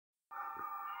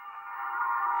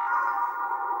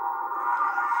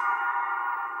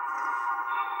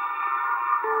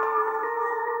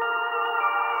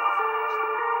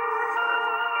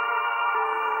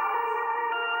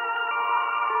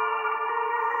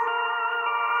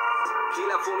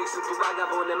Chilafonic sunt un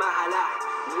vagabond de mahala.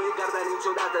 Nu-i garda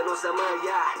niciodată, n-o să mă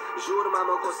ia. Jur,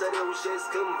 mamă, că o să reușesc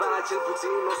cândva. Cel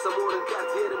puțin o să mor în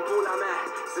cartier în pula mea.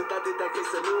 Sunt atâtea chei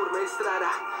să nu urmezi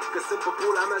strada, că sunt pe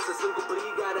pula mea să sunt cu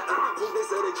brigada. Punct de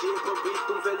sărăcie pe beat,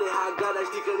 un fel de hagada.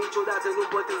 Știi că niciodată nu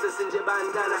bătând să sânge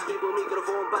bandana. Scrii pe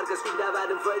microfon, parcă scuip de avar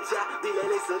în văcea.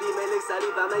 Bilele sunt rimele,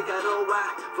 saliva mea ca roa.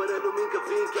 Fără lumini că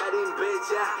prind chiar în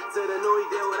becea. Țără noi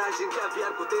de oraș în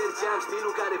caviar cu tercea. Am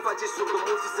stilul care face sucă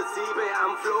mulți să țipe.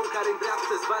 Am flow care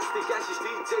îndreaptă svastica și știi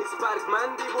ce-i sparg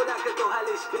mandibula că te-o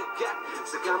halești căcat.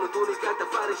 Să cam întunecat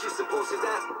afară și să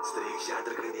posedat. Stric și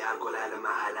atrăgând de alcoolea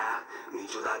mahala.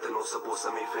 Niciodată nu o să pot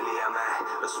să-mi iei felia mea.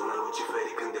 Răsună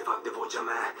luciferii când de fapt e vocea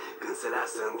mea. Când se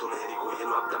lasă întunericul e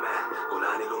noaptea mea.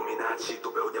 Golan iluminat și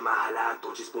tubeu de mahala.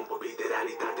 Tot ce spun pe beat de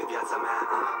realitate în viața mea.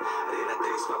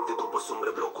 Relatez fapte după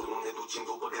sumbre blocuri. Nu ne ducem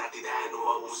după gratii, de-aia nu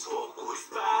auzi focuri.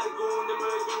 Sparg unde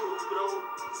mă duc, bro.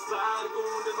 Sparg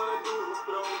unde mă duc,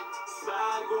 bro.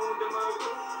 Sparg unde mă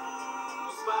duc.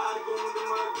 Sparg unde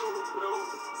mă duc, bro.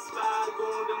 Sparg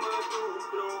unde mă duc,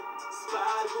 bro.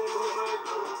 Sparg unde mă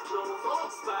duc, bro.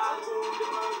 Sparg unde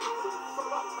mă duc.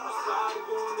 Sparg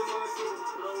unde mă duc,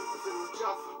 bro.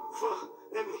 Fă,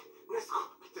 Eminescu,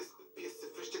 pitesc piese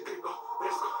frește gringo,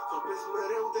 resco. Vorbesc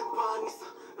mereu de bani să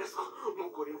resco.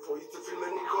 Mucuri în foiță, filme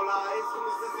Nicolaescu.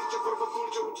 Nu se zice vorbă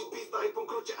dulce, ucid pista, îi pun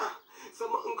cruce. Să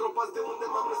mă încropați de unde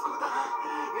m-am născut.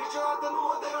 Niciodată nu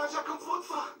mă deranja când fut,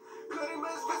 fă. Că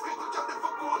rimez, vezi că știu ce-am de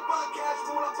făcut. Bă, cash,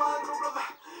 mula, bani, rublă.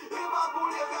 E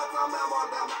babul, e viața mea,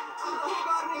 moartea mea. Cu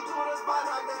garnitură,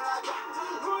 spanac de ragea.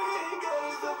 Nu e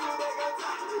încări să fiu de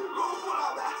găța. Cu pula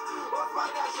mea, o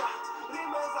sparg așa.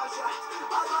 Rimez așa,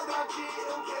 asta dragii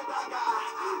închet aga.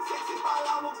 Sexy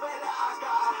palamul pe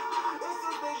leaca. În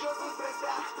sus de jos înspre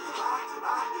stea.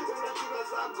 Înăciunea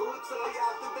sa guță. E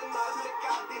atât de înalt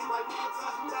plecat din maimuță.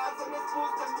 Mi-ați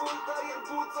nespus de multă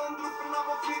ierbuță. Îndrus prin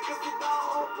apă frică să-i dau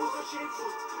o puză și-i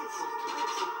fut.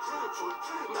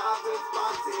 Nave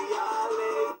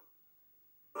spațiale.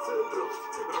 Sunt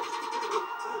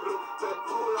rup pe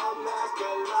pula mea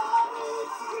călare.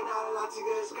 Țigănare la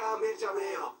țigăși ca Mircea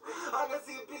meu. Am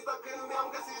găsit pista când mi-am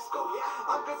găsit scop.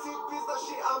 Am găsit pista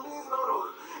și am lins noroc.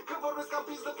 Că vorbesc am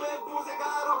pistă pe buze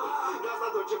ca rock. De asta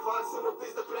tot ce fac sună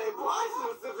pistă playboy.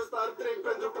 Sunt SF Star Trek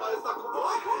pentru planeta cu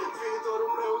boi.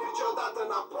 Viitorul meu niciodată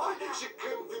înapoi. Și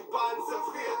când vin bani să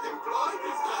fie din ploi.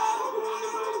 Sparg unde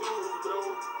mă duc, bro.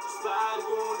 Sparg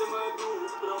unde mă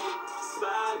duc, bro.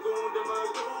 Sparg unde mă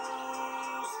duc.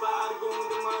 Sparg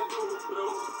unde mă duc, bro.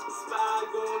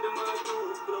 Sparg unde mă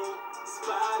duc, bro.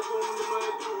 Sparg unde mă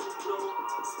duc, bro.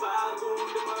 Sparg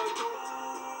unde mă duc.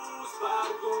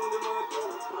 Sparg unde mă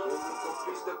duc, bro. Sunt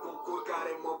copii de cucur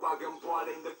care mă bag în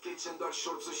poale. In the kitchen doar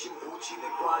șorțul și-n bucile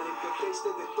goale. Gătește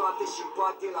de toate și-mi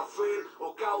poate la fel. O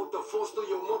caută fostul,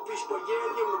 eu mă piș pe el.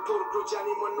 Eu nu por crucea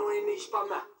nimănui, nici pa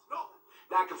mea.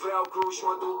 Dacă vreau cruci,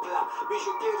 mă duc la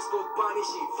bijuterier, scot banii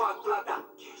și fac plata.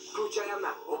 Crucea e a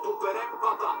mea, o pun pe rap,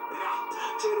 papa.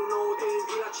 Cerul nou te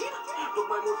invit la cină. Duc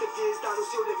mai multe vieți, dar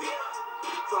nu-s eu de vină.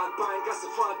 Fac bani ca să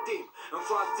fac timp. Îmi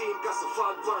fac timp ca să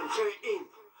fac bani. Trăim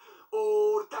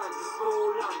Ortan,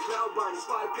 scrollan, vreau bani,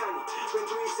 sparg anii.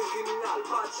 Pentru ei sunt criminal,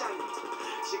 faci ani.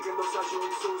 Și când o să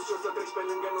ajung sus și o să treci pe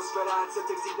lângă nosferat. Să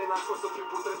te ții de nas, o să fiu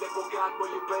putred de bogat. Mă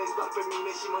iubesc doar pe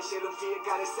mine și mă înșel în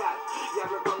fiecare seară.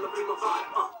 Iarnă, toamnă, primăvară.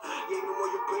 Ei nu mă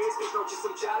iubesc, deci n-au ce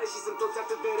să-mi ceară. Și sunt toți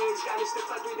atât de regi ca niște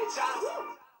statui de ceară.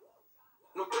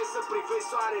 Nu trebuie să privești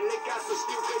soarele ca să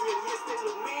știu că el este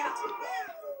lumină.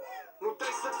 Nu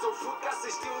trebuie să-ți o fut ca să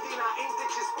știu dinainte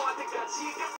ce-ți poate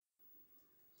gagica.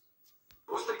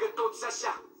 O strigă toți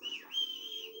așa.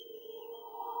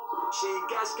 Și-i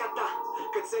gașca ta,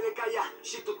 cățele ca ea.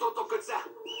 Și tu tot o cățea.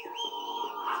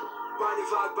 Banii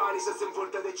fac banii să se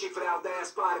învârtă de ce vreau. De-aia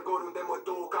sparg oriunde mă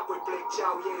duc, apoi plec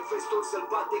ceau. E festul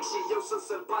sălbatic și eu sunt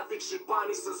sălbatic. Și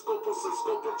banii sunt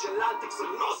scopul celantic,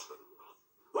 sunt nostru.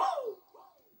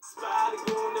 Sparg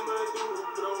unde mă duc,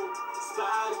 bro.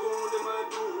 Sparg unde mă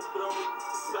duc, bro.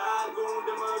 Sparg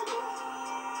unde mă duc.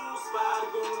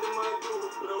 Sparg unde mă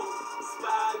duc, bro.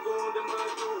 Sparg unde mă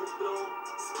duc, bro.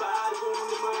 Sparg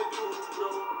unde mă duc, bro.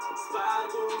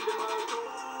 Sparg unde mă duc.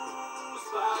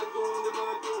 Sparg unde mă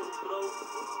duc, bro.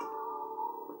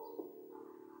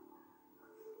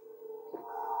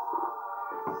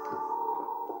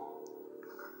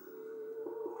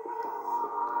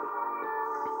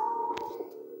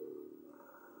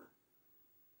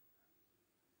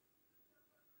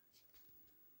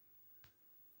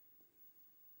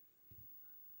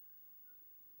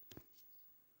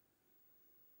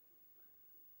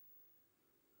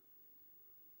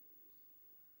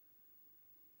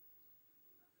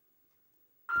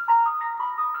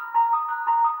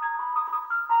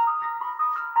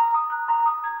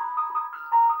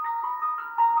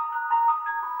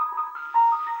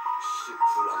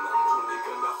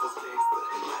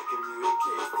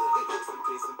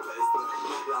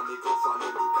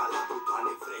 microfoanele ca la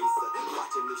butoane. Vrei să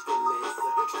facem niște lesă,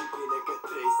 știi bine că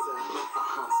trebuie să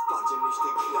spargem niște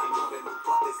grani. Nimeni nu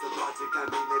poate să face ca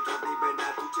mine, doar nimeni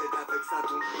ne-aduce de-a vexat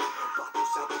un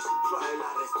 47 și droaie. La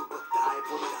restul bătaie,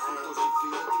 potaie și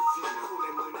vină divină. Pune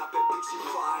mâna pe pic și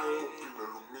faie.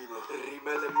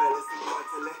 Rimele mele sunt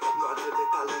nuanțele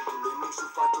talentului. Nu-și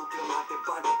face o grămadă de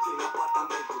bani din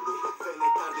apartamentului.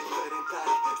 Venetar de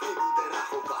ferentare, stilul de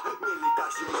Rahova,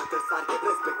 militar și mătăsari,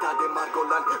 respectat de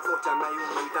Margolan. Vocea mea e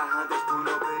umbrită, deci tu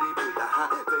nu peribit.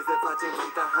 Vrei să facem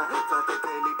fit, frate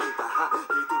te lipit.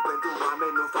 Hituri pentru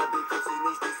oameni nu fac decât și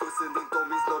nici disus. Sunt din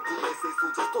Tomis, nord, bune să-i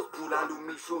suge tot pula lui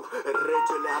Mișu.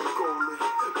 Regele alcoolului,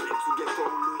 prințul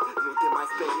ghetoului. Nu te mai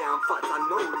speria în fața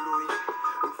noului.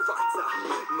 În fața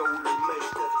noului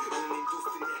meșter în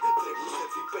industrie. Trebuie să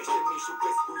fii pește, Mișu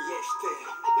pescuiește.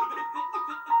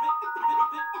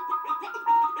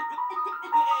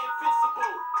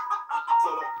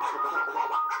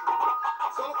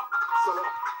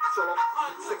 Solo,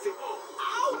 sexy.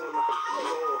 1,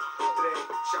 2, 3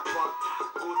 și a patra.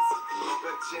 Guți,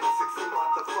 libergent, sexy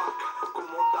motherfucker. Cum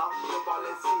o dau pe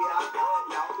Balenciaga.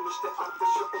 Iau niște artă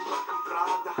și o îmbrac în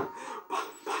Prada.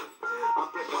 Am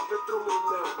plecat pe drumul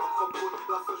meu. Am făcut,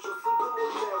 lasă jos în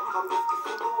drumul meu. Am deschis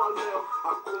un drum al meu.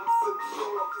 Acum sunt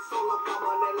solo ca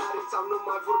manelari. Am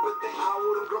numai vorbe de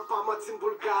aur în gropa mă țin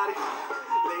bulgari.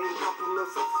 Le în capul meu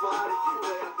safari.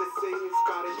 Tăia de seif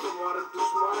care te moară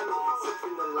dușmani. Să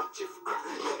vină la cif,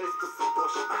 de restul sunt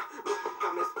boși. Nu ca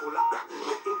mi-e spula,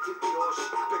 de invidioși.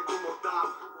 Pe cum o dau.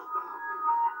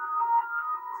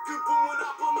 Când pun mâna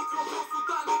pe microfon sunt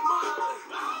animal.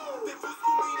 Te fuzi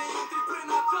cu mine, intri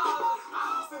prenatal.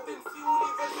 Suntem si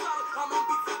universal. Am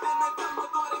ambiții de metal. Mă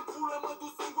doare în pulă, mă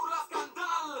duc singur la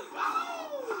scandal.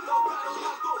 Dau ca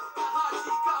Ronaldo, ca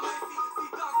Hagi, ca Messi.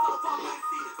 Zidane sau Van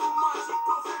Persie. Sunt magic,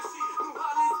 profesi. Nu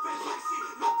ales perfecti.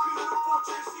 Nu cânt, nu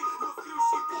pocerși. Nu scriu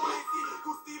și poezii.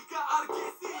 Cu stil ca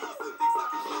Arghesi. Eu sunt exact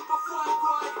cum sunt pe foaie,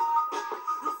 coai.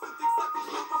 Eu sunt exact cum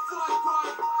sunt pe foaie,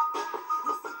 coai.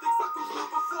 Eu sunt exact cum sunt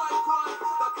pe foaie, coai.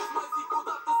 Dacă-ți mai zic o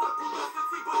dată s-ar putea să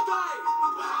ții bătaie.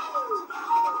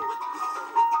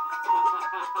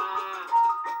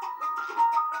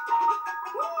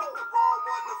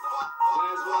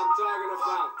 That's what I'm talking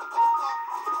about.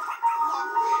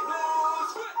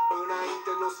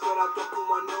 Înainte n-o sferat, acum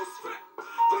n-o sfer.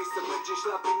 Vrei să mergem și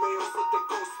la primei o să te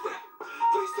coste.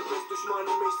 Vrei să vezi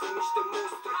dușmanii mei sunt niște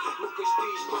monstre. Nu că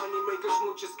știi banii mei că-și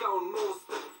muncesc ca un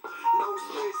monster. N-au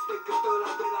stres decât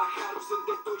ăla de la harp. Sunt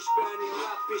de 12 ani în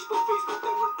rap, ești pe Facebook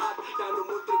terminat. Dar nu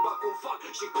mă întreba cum fac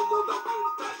și cum o dau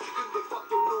cântat. Când de fapt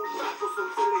eu nu trag, o să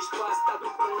înțelegi pe asta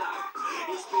după larg.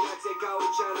 Inspirație ca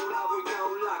oceanul, la voi ca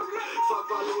un lac. Fac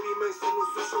valori imense, nu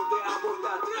sunt ușor de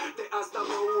abordat. De asta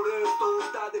mă urăsc,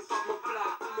 dar de fapt mă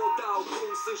plac. Cum o dau, cum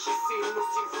sunt și simt,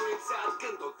 nu-ți influențat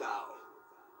când o dau.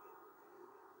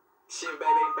 Shit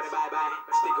baby, bye,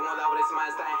 știi cum o dau, vrei să mai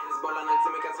stai. Zbor la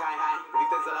înălțime ca hai,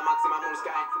 viteză la maximum în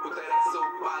sky. Putere sub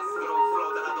pas,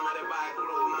 flow de la Dunăre, bai,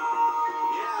 club,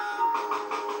 yeah.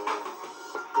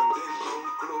 Când intru-n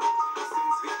club,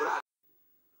 simți vibrația.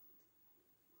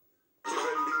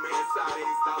 Nivelul sare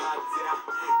instalația.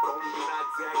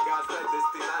 Combinația, gata,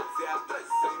 destinația.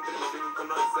 Trebuie să intri în film cu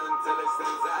noi să înțelegi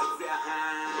senzația.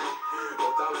 O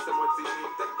dau să mă țin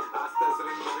minte. Astăzi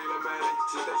rândurile mele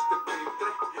citește printre.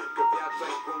 Că viața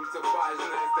e cum ți-o faci,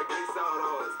 nu este gri sau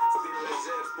roz. Stil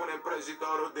lejer, spune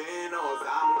prăjitorul din os.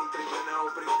 Am un trip de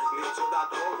neoprit,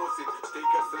 niciodată obosit. Știi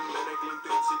că sunt de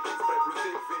neclintuit și timp spre plus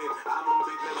infinit. Am un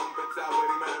beat nebun pe țeavă,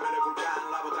 rimele mele vulcan.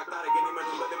 La o tractare, că nimeni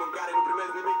nu-mi dă de mâncare, nu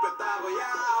primesc nimic pe tavă.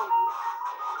 Iau!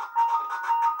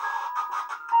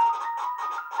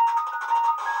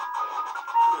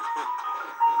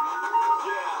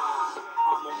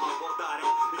 Am o abordare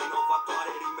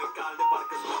inovatoare, rime calde,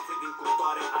 parcă scoase din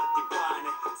cuptoare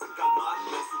artibane. Sunt calmat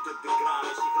de sute de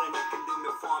grame și hrănit când îmi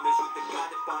e foame. Judecat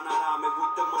de panorame,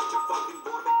 uite-mă ce fac din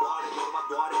vorbe goale. Vorba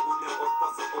doare, uneori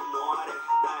poate să omoare.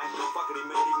 De-aia când fac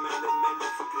rimele mele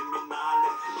sunt criminale.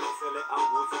 Vreau să le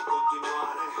auzi în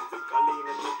continuare.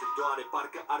 Fricaline, tot te doare,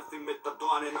 parcă ar fi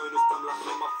metadoane. Noi nu stăm la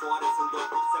semafoare, sunt doar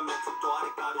curse amețitoare.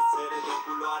 Carusele de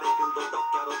culoare, când o dau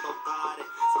chiar o dau tare.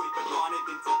 Spui pe toane,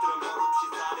 dinții trâng, mă rup și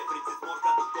sare. Friți-ți mor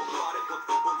ca duc o floare, pot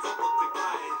fi bun sau pot fi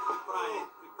praie.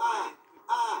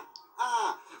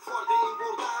 Foarte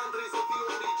important, trebuie să fii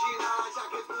original. Așa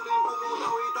că spunem cum o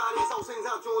dau e tare sau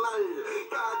senzațional.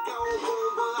 Cad ca o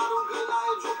bombă, aruncă la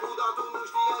el jocul. Dar tu nu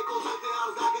știai că o să te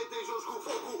arzi dacă te joci cu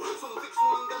focul. Sunt fix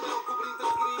unde mereu cu printre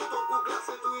scriitor cu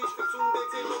clasă. Tu ești fix unde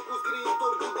ți-e loc cu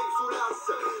scriitor cu textul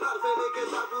lasă. Arvele că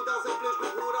s-ar putea să pleci cu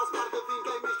gura spartă. Fiindcă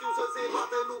ai meștiu să se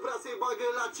bată, nu prea se bagă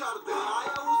la ceartă. Ai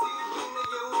auzit bine,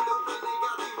 e un leu pe nega.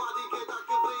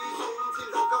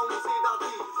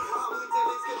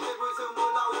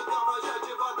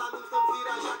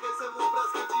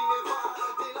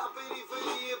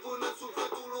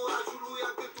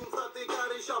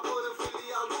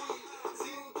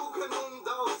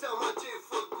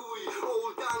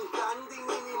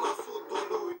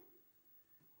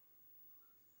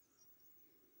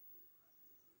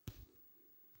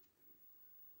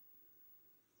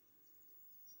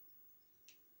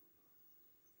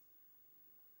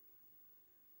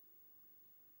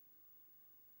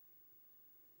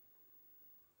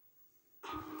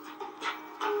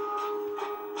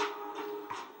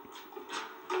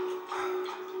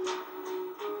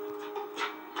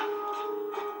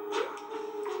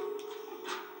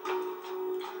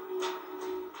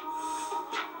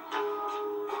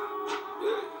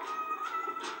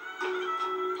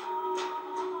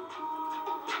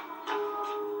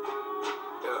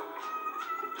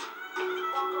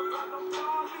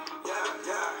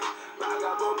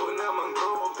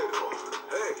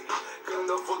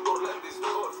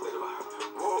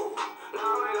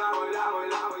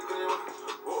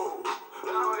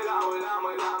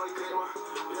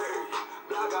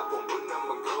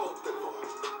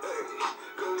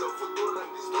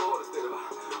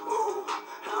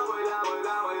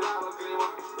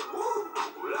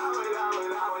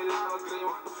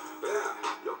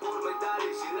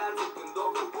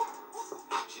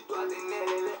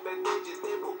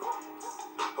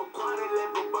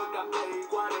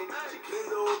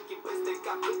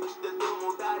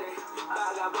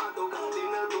 vado,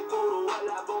 continuă tu corul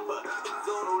ăla bombă.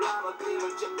 Zonul la mă crimă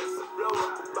începe să plouă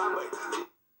cu bambă.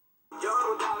 Eu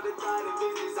nu dau detalii,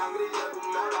 business, am grijă cum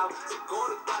mă dau. Se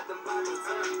coruptat în patru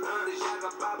țări și bun deja ca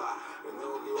baba. În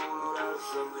ochii unora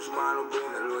sunt dușmanul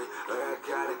binelui. Ăia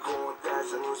care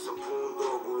contează nu se pun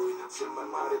drogului. Cel mai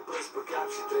mare preț pe cap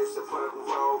și trebuie să fac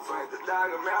cumva o ofertă.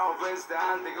 Dacă mi-au o veste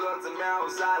antiglonță, mi-au o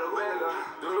salubelă.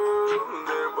 Drum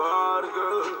de barcă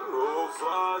o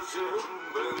facem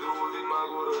pentru ultima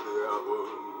gură de apă.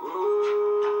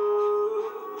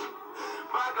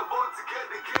 Vagabonții cred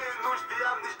de când nu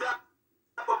știam nici de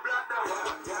apă plată.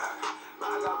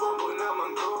 Vagabond până mă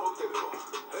întrop, te rog.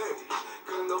 Hey,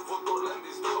 când o foturile în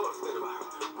distors, te rog.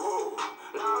 Wow,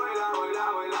 la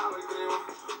măi, crimă.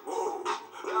 Wow,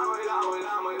 la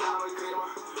măi, crimă.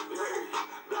 Hey,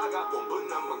 vagabond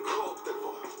până mă întrop, te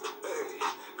rog. Hey,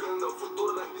 când o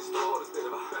foturile în distors, te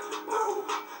rog. Wow,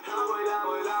 la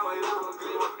măi,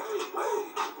 crimă. Hey,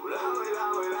 la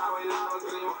măi,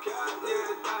 crimă. Chiar e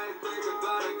tai, că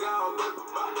doare ca o bărbă.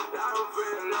 Dar nu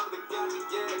vine loc de chiar și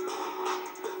chiar.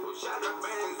 Pușata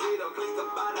benzină, clintă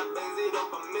bara benzină,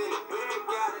 familie.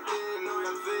 Fiecare din noi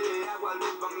am fie agua de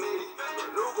familie.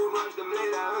 Nu cunoaștem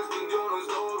lenea, în schimb eu nu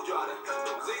stop joară.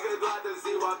 Zic că toată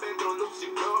ziua pentru lup și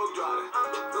blogjoară.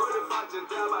 Noi ne facem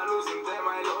treaba, nu suntem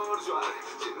mai lor joară.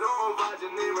 Și nu o face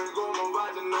nimeni cum o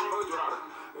face noi joară.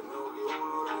 În ochii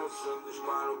unora sunt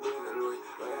dușmanul binelui.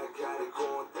 Ăia care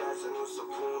contează nu se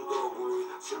pun drogului.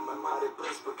 Cel mai mare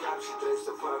preț pe cap și trebuie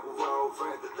să fac cumva o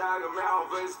ofertă. Dacă mi-au o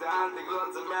veste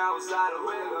antiglonță, mi-au o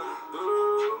salubelă.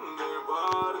 Drum de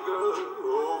barcă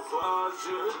o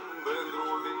facem pentru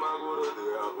ultima gură de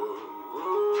apă.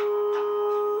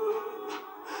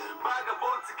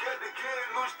 Vagabonții cred de când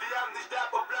nu știam nici de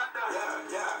apă plată.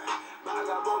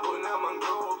 Vagabond până mă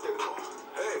îngrop, te rog.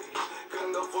 Hey,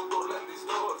 când o foturile în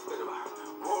distors, te rog.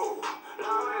 Wow,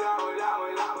 la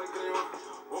măi, crimă.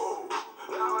 Wow,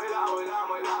 la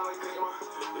măi, crimă.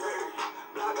 Hey,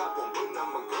 vagabond până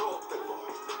mă îngrop, te rog.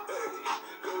 Hey,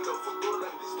 când o foturile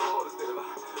în distors, te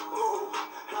rog. Wow,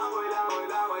 la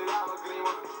măi,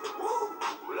 crimă. Wow,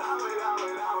 la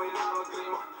măi,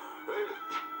 crimă. Hey.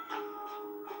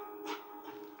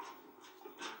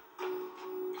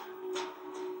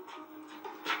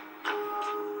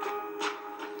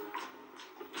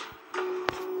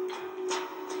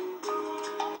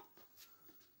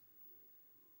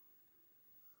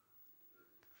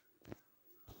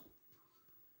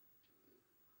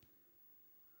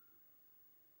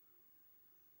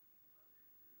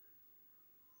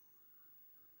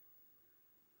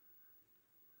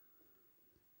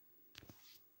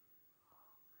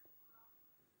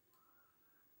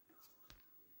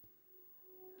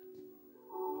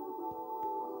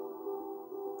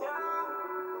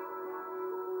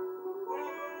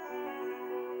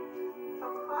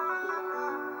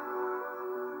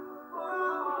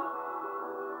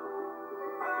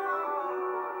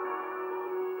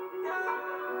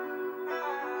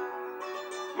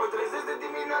 Mă trezesc de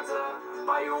dimineață,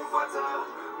 paiul în față.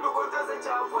 Nu contează ce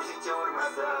a fost și ce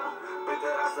urmează. Pe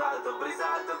terasă altă briză,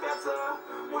 altă viață.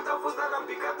 Mult a fost, dar n-am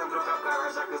picat într-o capcană.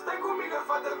 Așa că stai cu mine,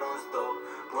 fată, non-stop.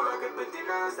 Până când pe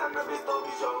tine înseamnă stop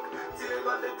joc. Ține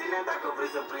doar de tine dacă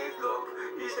vrei să prinzi loc.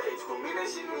 Ești aici cu mine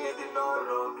și nu e din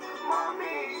noroc.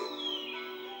 Mami,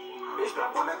 ești prea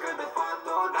bună, crede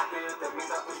fată. Dacă eu te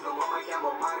mint, atunci nu mă mai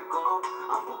cheamă Marco.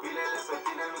 Am pupilele pe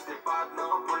tine, nu stripat, no.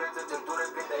 Puneți o centură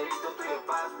că de aici totul e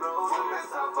fast, bro. Fume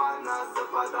savana,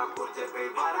 zăpada curge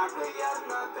pe-i vara, că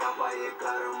iarna. Treaba e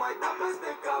clară, mai da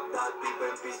peste cap. Da tipe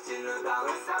în piscină, dar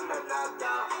înseamnă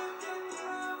nada.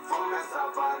 Fume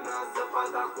savana,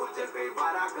 zăpada curge pe-i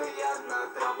vara, că iarna.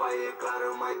 Treaba e clară,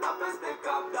 mai da peste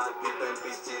cap. Da tipe în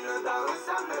piscină, dar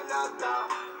înseamnă nada.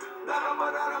 Dar ramă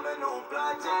nu-mi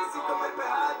place, zic că merg pe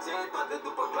AC, toate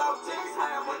după cloud chase.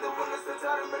 Hai amă de până să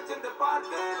țară, mergem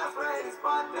departe. La sprayeri în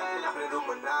spate, la prin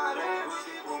lumânare.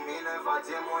 Și cu mine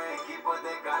facem o echipă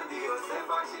de cardio. Se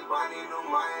fac și banii, nu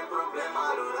mai e problema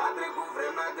lor. A trecut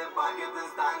vremea de pachet în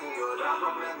staniol. La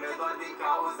probleme doar din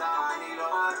cauza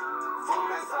anilor.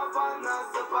 Fume savana,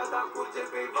 zăpada curge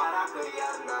pe-i vara, că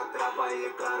iarna. Treaba e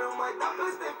clară, mai da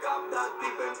peste cap. Da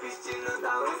tipe în piscină,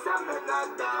 dar înseamnă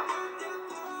nada.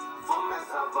 Fume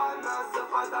savana,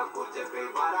 zăpada curge pe-i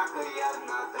vara, că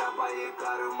iarna. Treaba e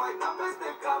clară, mai da peste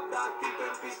cap. Da tipe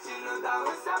în piscină, dar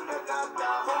înseamnă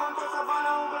nada. Fum într-o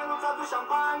savană, umbră, nu-ți adu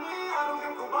șampanii.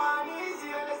 Aruncăm cu banii,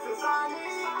 zilele sunt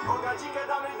sanii. O gagică,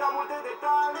 dar nu-i da multe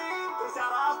detalii. În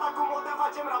seara asta cu multe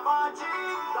facem ravagii.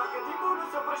 Dacă timpul nu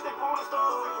se oprește cu un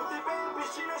stop. Cu tipe în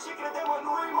piscină și credem-mă,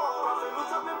 nu-i mor.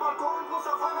 Cafeluța pe balcon cu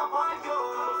savana pai gros.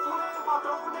 Spune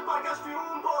patron de parcă aș fi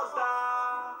un boss, da.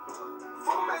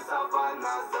 Fume savana.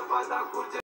 Havana, zăpada curge